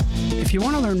 If you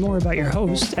want to learn more about your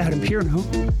host, Adam Pierno,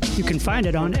 you can find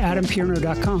it on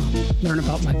adampierno.com. Learn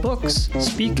about my books,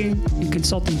 speaking, and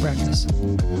consulting practice.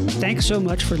 Thanks so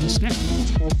much for listening.